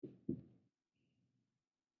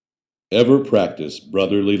Ever practice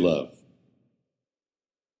brotherly love.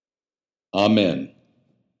 Amen.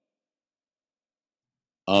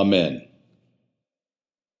 Amen.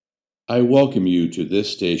 I welcome you to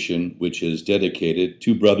this station which is dedicated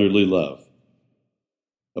to brotherly love.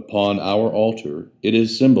 Upon our altar, it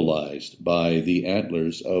is symbolized by the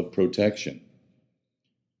antlers of protection.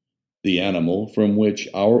 The animal from which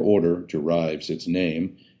our order derives its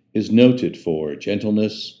name is noted for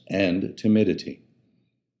gentleness and timidity.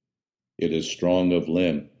 It is strong of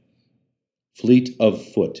limb, fleet of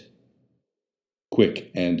foot,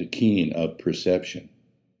 quick and keen of perception.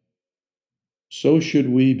 So should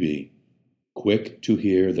we be, quick to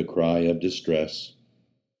hear the cry of distress,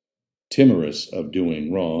 timorous of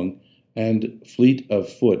doing wrong, and fleet of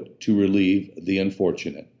foot to relieve the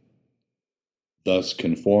unfortunate, thus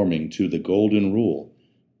conforming to the golden rule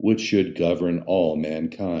which should govern all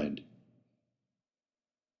mankind.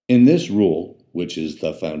 In this rule, which is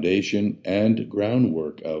the foundation and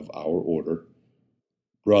groundwork of our order,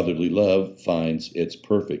 brotherly love finds its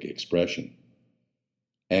perfect expression,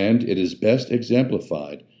 and it is best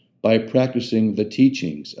exemplified by practicing the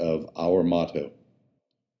teachings of our motto.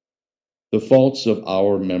 The faults of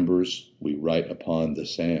our members we write upon the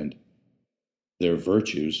sand, their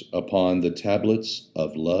virtues upon the tablets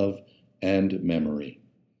of love and memory.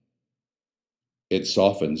 It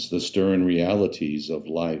softens the stern realities of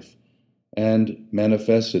life and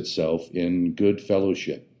manifests itself in good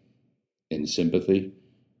fellowship, in sympathy,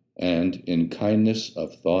 and in kindness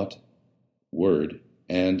of thought, word,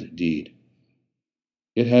 and deed.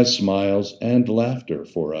 It has smiles and laughter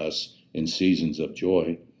for us in seasons of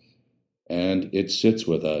joy, and it sits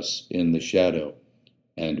with us in the shadow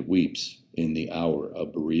and weeps in the hour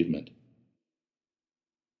of bereavement.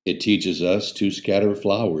 It teaches us to scatter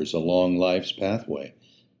flowers along life's pathway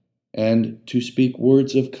and to speak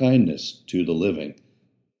words of kindness to the living,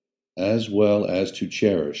 as well as to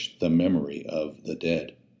cherish the memory of the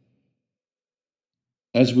dead.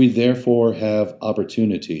 As we therefore have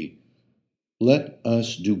opportunity, let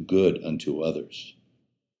us do good unto others,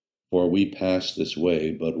 for we pass this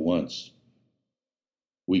way but once.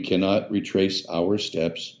 We cannot retrace our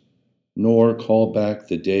steps, nor call back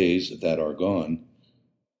the days that are gone,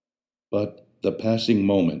 but the passing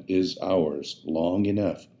moment is ours long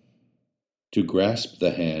enough to grasp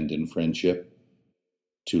the hand in friendship,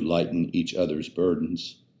 to lighten each other's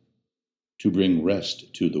burdens, to bring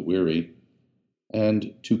rest to the weary,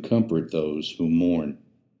 and to comfort those who mourn.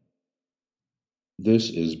 This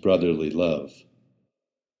is brotherly love.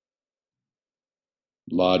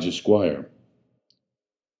 Lodge Esquire.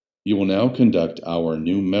 You will now conduct our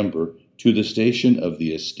new member to the station of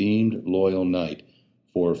the Esteemed Loyal Knight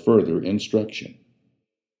for further instruction.